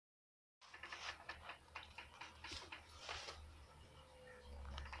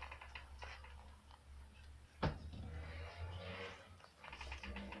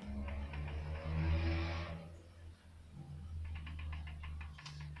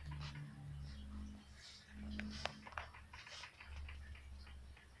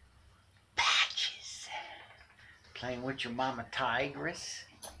Playing with your mama Tigress?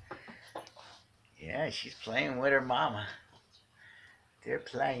 Yeah, she's playing with her mama. They're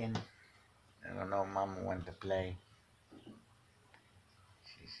playing. I don't know if mama wanted to play.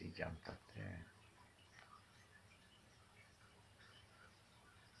 She jumped up there.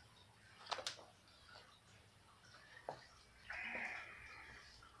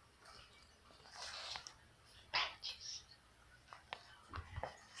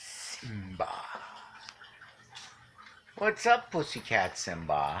 Simba. What's up, pussycat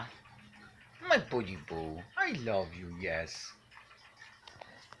Simba? My booty boo. I love you, yes.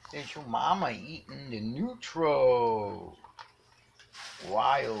 There's your mama eating the Neutro.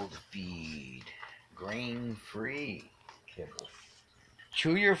 Wild feed. Grain-free kibble.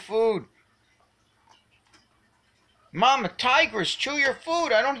 Chew your food. Mama Tigress, chew your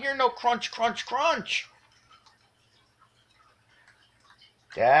food. I don't hear no crunch, crunch, crunch.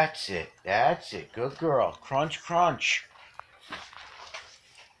 That's it. That's it. Good girl. Crunch, crunch.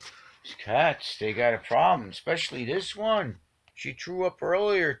 These cats, they got a problem, especially this one. She threw up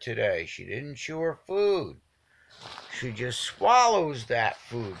earlier today. She didn't chew her food. She just swallows that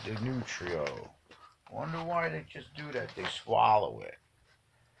food, the Nutrio. Wonder why they just do that. They swallow it.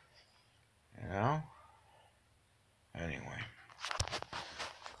 You know? Anyway.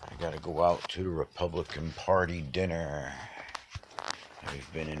 I gotta go out to the Republican Party dinner.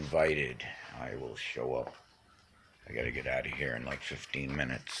 I've been invited. I will show up. I gotta get out of here in like 15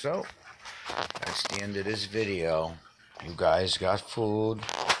 minutes. So, that's the end of this video. You guys got food.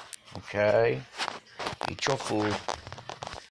 Okay? Eat your food.